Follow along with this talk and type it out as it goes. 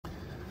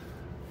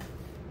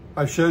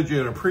I showed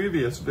you in a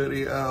previous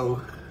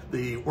video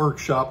the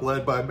workshop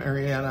led by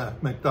Mariana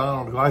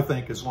McDonald, who I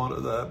think is one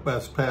of the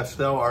best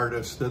pastel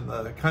artists in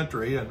the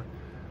country, and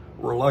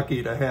we're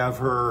lucky to have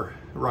her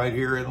right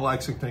here in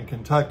Lexington,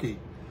 Kentucky.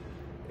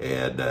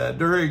 And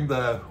during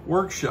the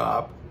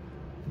workshop,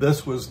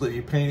 this was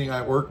the painting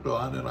I worked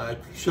on, and I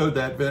showed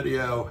that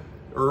video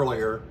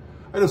earlier.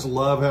 I just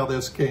love how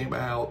this came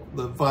out,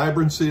 the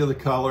vibrancy of the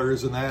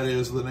colors, and that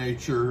is the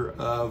nature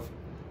of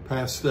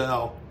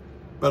pastel,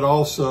 but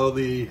also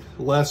the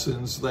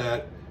lessons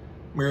that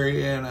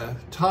Mariana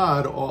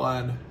taught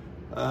on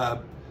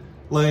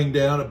laying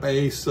down a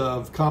base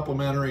of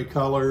complementary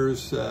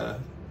colors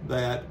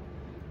that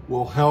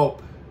will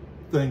help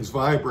things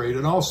vibrate,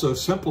 and also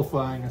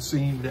simplifying a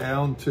scene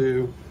down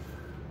to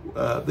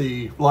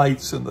the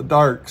lights and the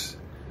darks.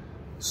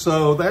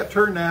 So that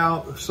turned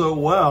out so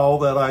well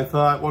that I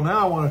thought, well, now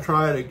I want to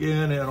try it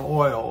again in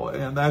oil,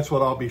 and that's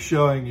what I'll be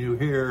showing you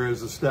here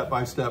is a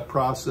step-by-step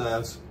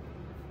process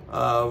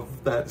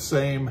of that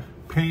same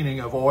painting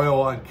of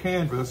oil on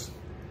canvas.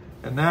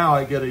 And now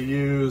I get to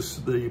use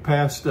the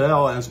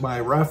pastel as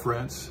my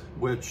reference,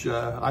 which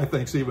I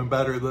think is even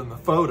better than the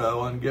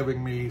photo, and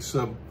giving me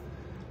some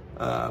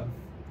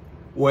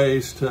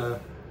ways to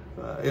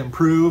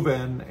improve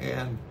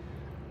and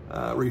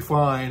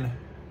refine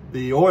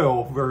the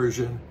oil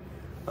version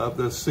of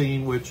this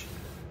scene, which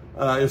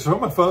is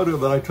from a photo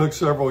that I took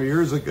several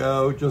years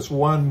ago, just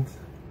one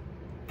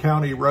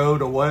county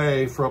road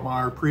away from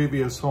our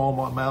previous home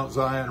on Mount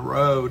Zion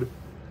Road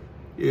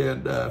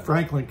in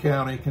Franklin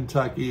County,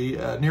 Kentucky,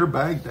 near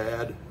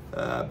Baghdad,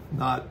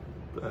 not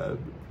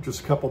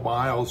just a couple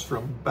miles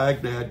from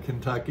Baghdad,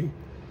 Kentucky,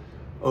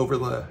 over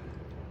the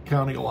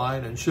county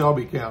line in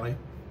Shelby County.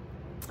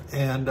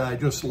 And I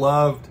just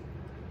loved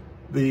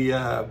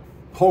the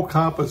whole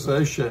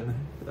composition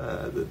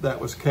that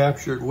was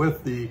captured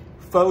with the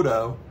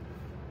photo,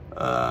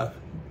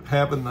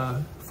 having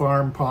the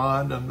farm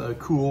pond and the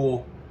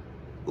cool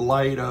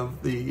light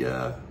of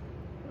the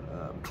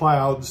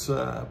clouds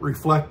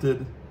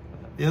reflected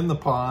in the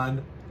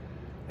pond,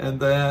 and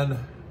then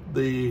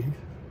the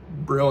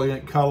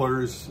brilliant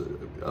colors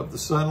of the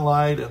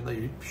sunlight and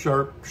the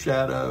sharp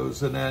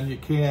shadows. And then you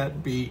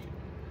can't beat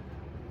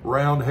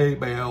round hay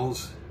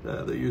bales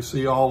that you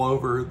see all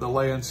over the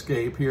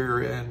landscape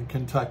here in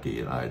Kentucky.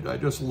 And I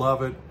just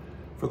love it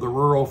for the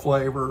rural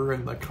flavor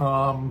and the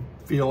calm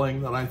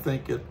feeling that I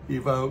think it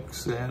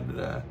evokes.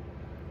 And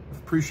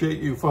appreciate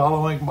you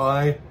following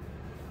my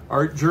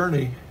art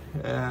journey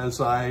as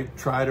I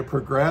try to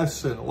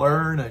progress and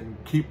learn and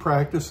keep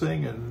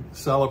practicing and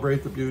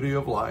celebrate the beauty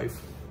of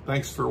life.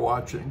 Thanks for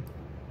watching.